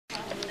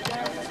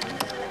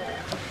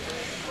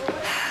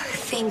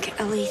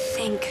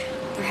Think.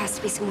 There has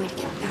to be some way to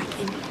get back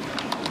in.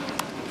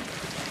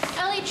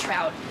 Ellie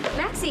Trout.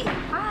 Maxie,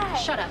 hi.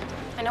 Shut up.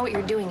 I know what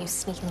you're doing, you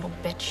sneaky little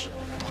bitch.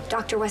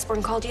 Dr.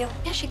 Westbourne called you?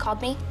 Yeah, she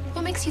called me.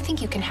 What makes you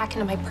think you can hack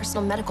into my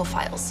personal medical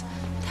files?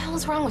 What the hell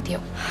is wrong with you?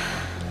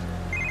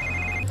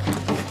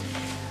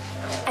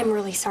 I'm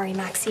really sorry,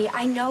 Maxie.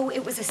 I know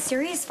it was a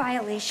serious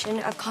violation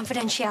of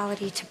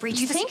confidentiality to breach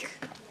You think?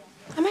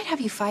 I might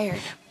have you fired.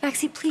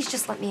 Maxie, please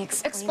just let me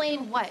explain.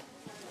 Explain what?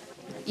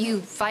 You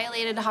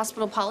violated a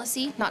hospital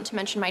policy, not to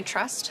mention my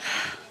trust?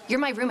 You're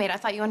my roommate. I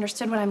thought you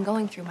understood what I'm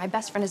going through. My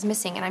best friend is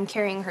missing, and I'm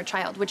carrying her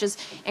child, which is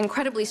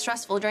incredibly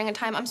stressful during a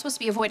time I'm supposed to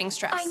be avoiding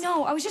stress. I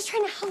know. I was just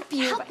trying to help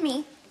you. Help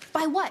me?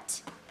 By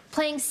what?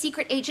 Playing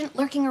secret agent,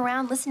 lurking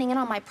around, listening in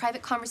on my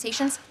private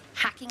conversations,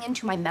 hacking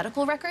into my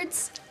medical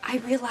records? I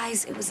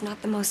realize it was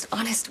not the most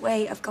honest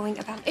way of going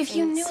about things. If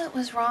you knew it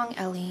was wrong,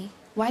 Ellie,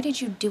 why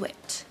did you do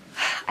it?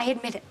 I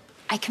admit it.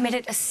 I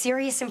committed a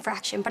serious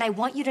infraction, but I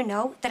want you to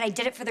know that I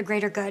did it for the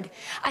greater good.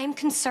 I am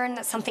concerned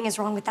that something is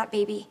wrong with that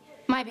baby.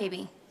 My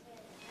baby.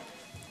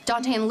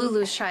 Dante and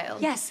Lulu's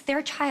child. Yes,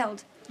 their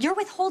child. You're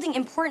withholding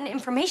important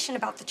information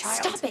about the child.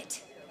 Stop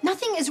it.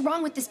 Nothing is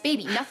wrong with this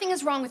baby. Nothing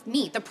is wrong with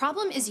me. The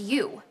problem is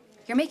you.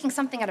 You're making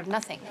something out of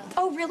nothing.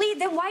 Oh, really?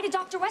 Then why did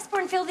Dr.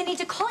 Westbourne feel the need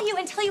to call you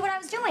and tell you what I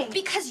was doing?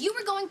 Because you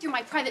were going through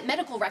my private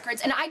medical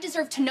records, and I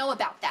deserve to know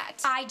about that.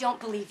 I don't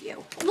believe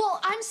you.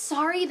 Well, I'm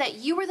sorry that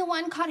you were the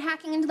one caught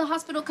hacking into the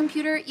hospital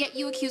computer, yet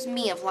you accuse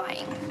me of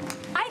lying.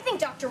 I think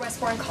Dr.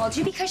 Westbourne called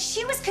you because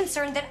she was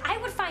concerned that I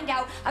would find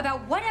out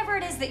about whatever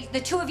it is that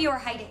the two of you are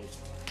hiding.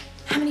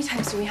 How many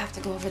times do we have to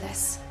go over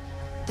this?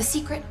 The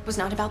secret was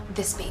not about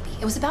this baby.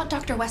 It was about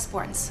Dr.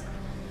 Westbourne's.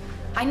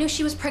 I knew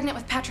she was pregnant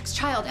with Patrick's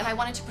child, and I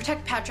wanted to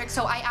protect Patrick,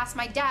 so I asked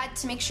my dad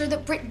to make sure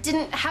that Britt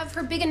didn't have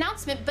her big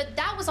announcement, but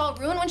that was all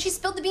ruined when she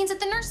spilled the beans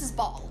at the nurse's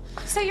ball.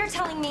 So you're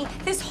telling me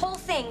this whole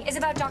thing is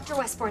about Dr.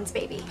 Westbourne's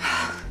baby?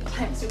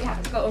 Times do we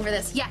have to go over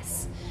this?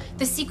 Yes.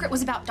 The secret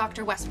was about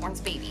Dr.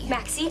 Westbourne's baby.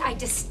 Maxie, I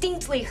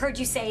distinctly heard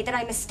you say that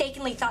I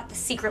mistakenly thought the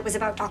secret was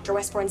about Dr.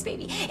 Westbourne's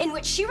baby, in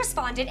which she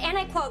responded, and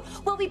I quote,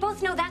 "Well, we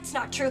both know that's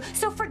not true,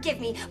 so forgive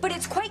me, but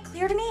it's quite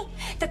clear to me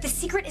that the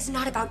secret is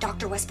not about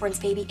Dr. Westbourne's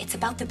baby, it's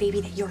about the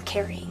baby that you're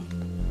carrying."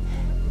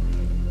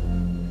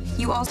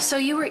 So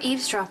you were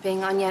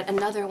eavesdropping on yet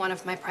another one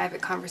of my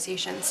private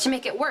conversations. To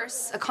make it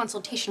worse, a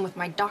consultation with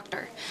my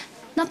doctor.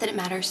 Not that it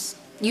matters.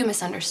 You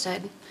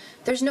misunderstood.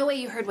 There's no way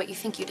you heard what you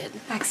think you did.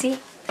 Maxie,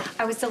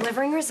 I was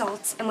delivering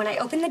results, and when I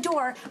opened the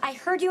door, I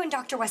heard you and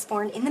Dr.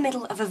 Westbourne in the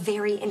middle of a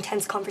very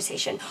intense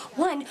conversation.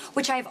 One,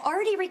 which I have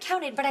already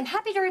recounted, but I'm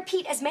happy to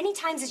repeat as many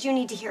times as you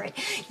need to hear it.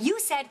 You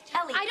said,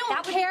 "Ellie, I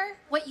don't care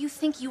what you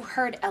think you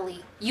heard,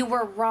 Ellie. You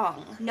were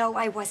wrong. No,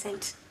 I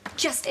wasn't.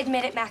 Just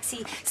admit it,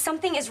 Maxie.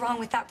 Something is wrong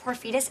with that poor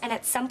fetus, and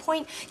at some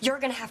point, you're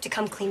gonna have to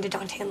come clean to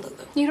Dante and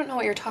Lulu. You don't know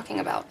what you're talking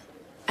about.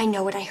 I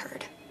know what I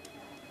heard.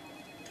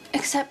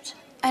 Except,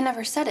 I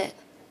never said it.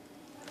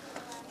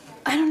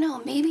 I don't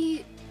know,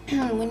 maybe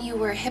when you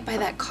were hit by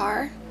that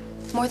car,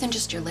 more than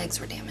just your legs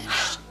were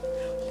damaged.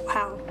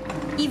 Wow.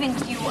 Even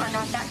you are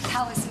not that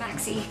callous,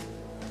 Maxie.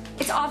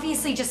 It's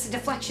obviously just a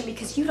deflection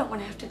because you don't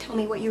want to have to tell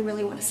me what you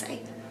really want to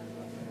say.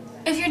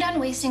 If you're done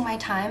wasting my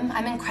time,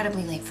 I'm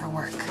incredibly late for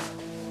work.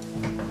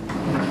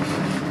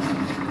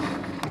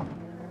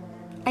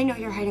 I know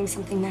you're hiding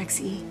something,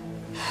 Maxie.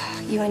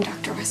 You and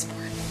Dr.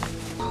 Westbourne.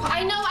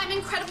 I know I'm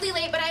incredibly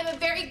late, but I have a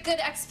very good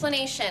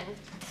explanation.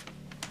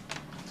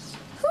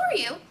 Who are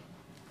you?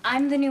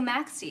 I'm the new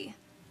Maxie.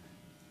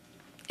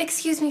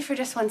 Excuse me for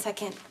just 1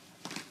 second.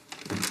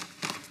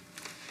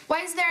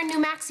 Why is there a new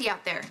Maxie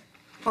out there?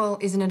 Well,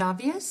 isn't it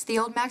obvious? The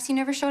old Maxie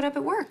never showed up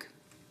at work.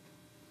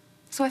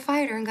 So I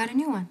fired her and got a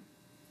new one.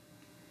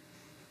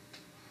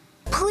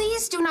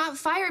 Please do not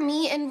fire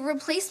me and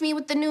replace me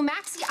with the new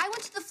Maxie. I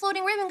went to the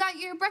Floating Rib and got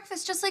you your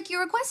breakfast just like you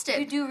requested.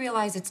 You do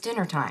realize it's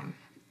dinner time.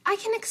 I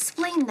can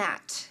explain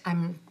that.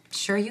 I'm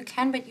sure you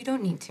can, but you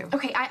don't need to.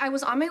 Okay, I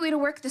was on my way to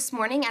work this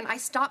morning, and I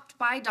stopped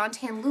by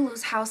Dante and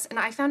Lulu's house, and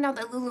I found out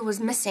that Lulu was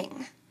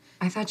missing.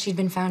 I thought she'd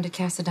been found at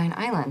Cassadine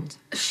Island.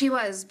 She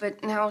was,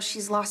 but now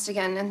she's lost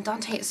again, and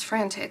Dante is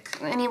frantic.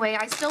 Anyway,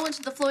 I still went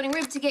to the Floating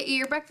Rib to get you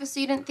your breakfast so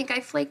you didn't think I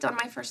flaked on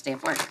my first day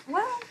of work.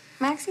 Well,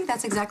 Maxie,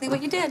 that's exactly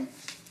what you did.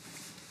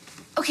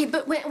 Okay,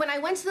 but when I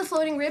went to the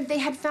Floating Rib, they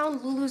had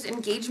found Lulu's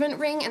engagement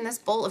ring in this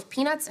bowl of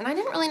peanuts, and I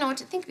didn't really know what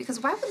to think,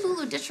 because why would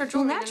Lulu ditch her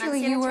jewelry? Well,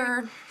 naturally, you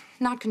were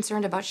not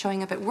concerned about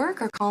showing up at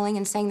work or calling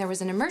and saying there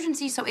was an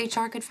emergency so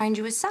HR could find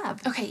you a sub.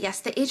 Okay, yes,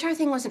 the HR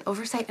thing was an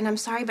oversight, and I'm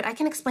sorry, but I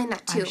can explain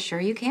that, too. I'm sure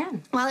you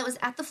can. While I was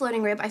at the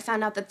Floating Rib, I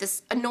found out that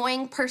this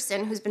annoying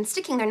person who's been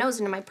sticking their nose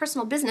into my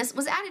personal business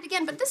was at it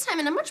again, but this time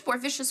in a much more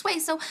vicious way,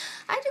 so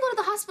I had to go to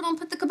the hospital and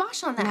put the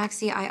kibosh on that.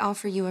 Maxie, I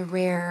offer you a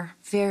rare,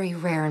 very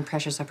rare and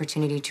precious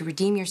opportunity to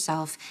redeem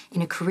yourself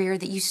in a career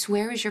that you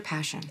swear is your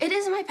passion. It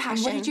is my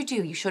passion. And what did you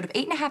do? You showed up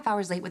 8.5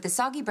 hours late with a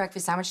soggy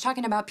breakfast sandwich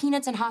talking about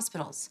peanuts and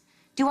hospitals.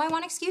 Do I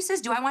want excuses?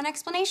 Do I want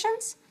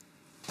explanations?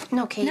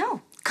 No, Kate. No.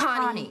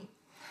 Connie.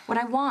 What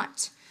I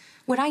want,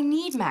 what I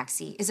need,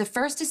 Maxie, is a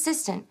first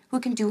assistant who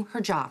can do her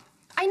job.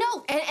 I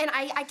know, and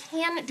I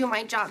can do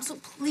my job, so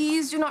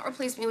please do not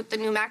replace me with the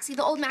new Maxie.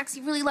 The old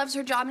Maxie really loves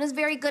her job and is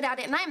very good at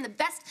it, and I am the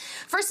best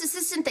first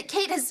assistant that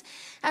Kate has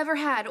ever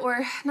had.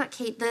 Or, not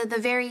Kate, the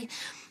very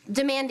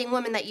demanding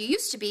woman that you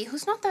used to be,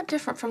 who's not that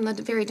different from the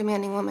very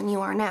demanding woman you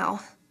are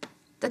now.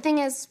 The thing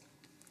is,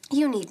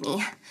 you need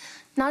me.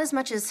 Not as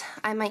much as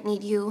I might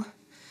need you,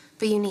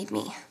 but you need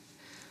me.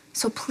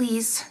 So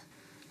please,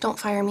 don't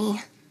fire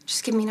me.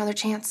 Just give me another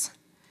chance.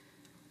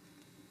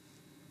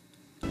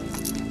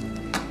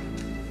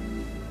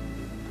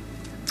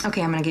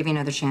 Okay, I'm gonna give you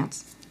another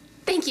chance.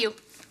 Thank you.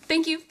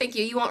 Thank you. Thank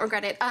you. You won't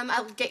regret it.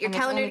 I'll get your And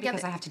calendar it's only together.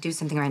 because I have to do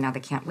something right now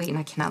that can't wait, and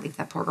I cannot leave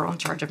that poor girl in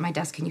charge of my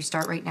desk. Can you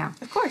start right now?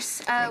 Of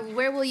course.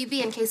 Where will you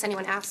be in case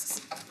anyone asks?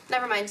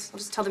 Never mind. I'll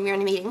just tell them you're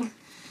in a meeting.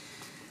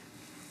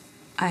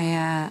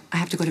 I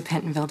have to go to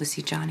Pentonville to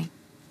see Johnny.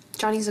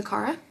 Johnny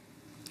Zakara?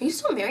 Are you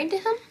still married to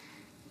him?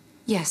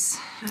 Yes.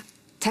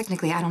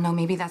 Technically, I don't know.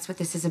 Maybe that's what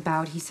this is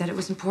about. He said it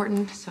was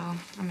important, so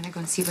I'm gonna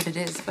go and see what it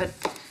is. But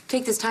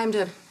take this time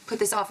to put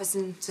this office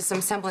into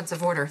some semblance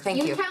of order. Thank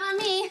you. You can count on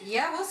me.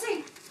 Yeah, we'll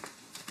see.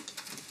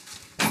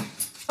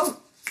 Oh,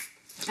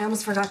 I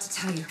almost forgot to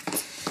tell you.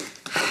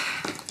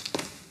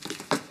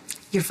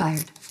 You're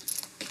fired.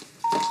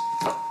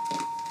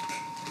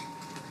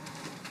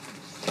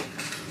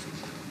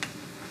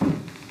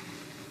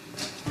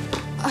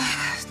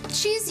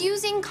 She's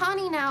using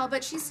Connie now,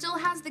 but she still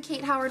has the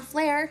Kate Howard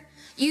flair.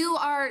 You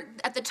are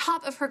at the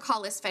top of her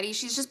call list, Fetty.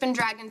 She's just been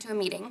dragged into a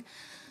meeting.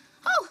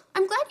 Oh,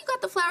 I'm glad you got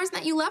the flowers and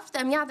that you left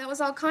them. Yeah, that was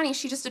all Connie.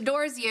 She just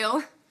adores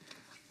you.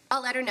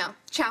 I'll let her know.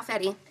 Ciao,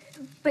 Fetty.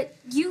 But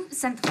you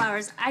sent the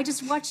flowers. I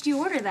just watched you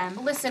order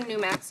them. Listen, new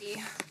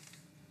Maxie.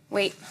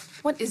 Wait,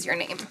 what is your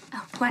name?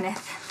 Oh,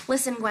 Gwyneth.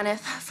 Listen, Gwyneth,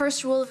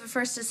 first rule of a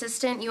first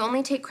assistant, you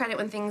only take credit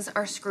when things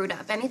are screwed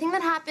up. Anything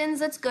that happens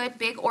that's good,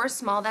 big or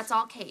small, that's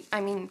all Kate. I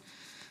mean,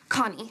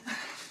 Connie.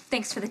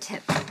 Thanks for the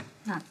tip.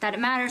 Not that it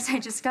matters, I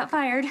just got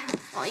fired.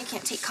 Well, you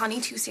can't take Connie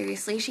too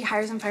seriously. She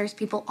hires and fires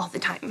people all the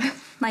time.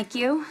 Like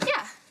you?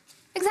 Yeah,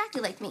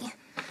 exactly like me.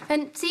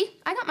 And see,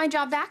 I got my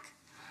job back.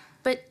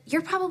 But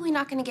you're probably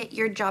not gonna get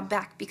your job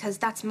back because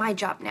that's my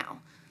job now.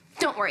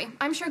 Don't worry,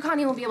 I'm sure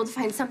Connie will be able to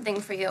find something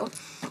for you.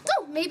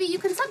 Oh, maybe you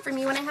can sub for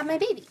me when I have my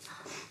baby.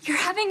 You're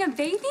having a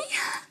baby?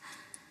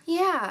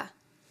 Yeah.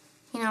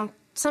 You know,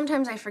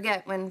 sometimes I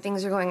forget when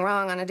things are going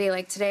wrong on a day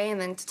like today, and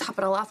then to top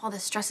it all off, all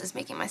this stress is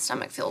making my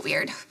stomach feel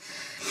weird.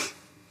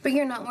 But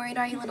you're not worried,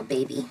 are you, little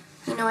baby?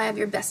 You know I have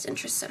your best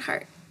interests at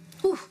heart.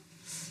 Ooh.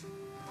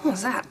 What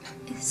was that?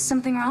 Is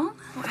something wrong?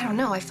 Oh, I don't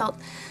know. I felt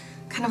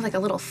kind of like a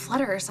little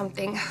flutter or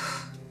something.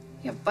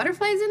 You have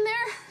butterflies in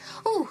there?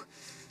 Ooh.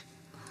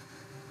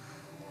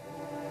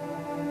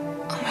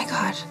 Oh my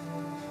God.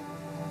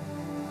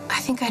 I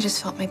think I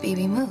just felt my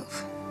baby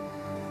move.